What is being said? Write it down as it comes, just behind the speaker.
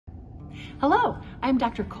Hello, I'm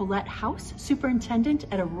Dr. Collette House, Superintendent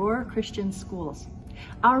at Aurora Christian Schools.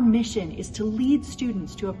 Our mission is to lead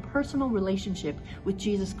students to a personal relationship with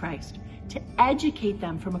Jesus Christ, to educate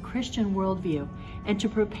them from a Christian worldview, and to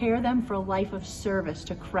prepare them for a life of service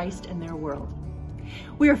to Christ and their world.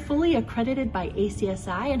 We are fully accredited by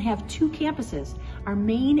ACSI and have two campuses. Our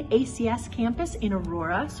main ACS campus in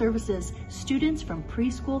Aurora services students from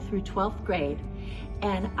preschool through 12th grade,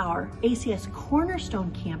 and our ACS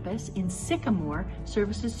Cornerstone campus in Sycamore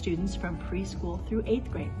services students from preschool through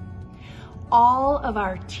 8th grade. All of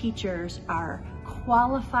our teachers are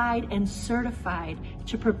qualified and certified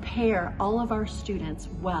to prepare all of our students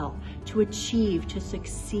well to achieve, to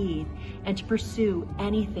succeed, and to pursue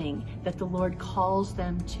anything that the Lord calls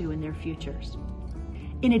them to in their futures.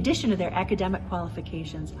 In addition to their academic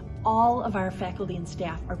qualifications, all of our faculty and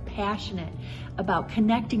staff are passionate about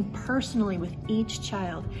connecting personally with each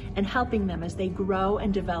child and helping them as they grow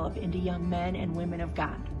and develop into young men and women of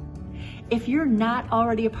God. If you're not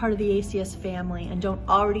already a part of the ACS family and don't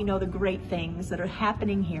already know the great things that are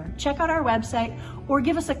happening here, check out our website or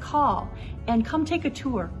give us a call and come take a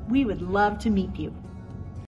tour. We would love to meet you.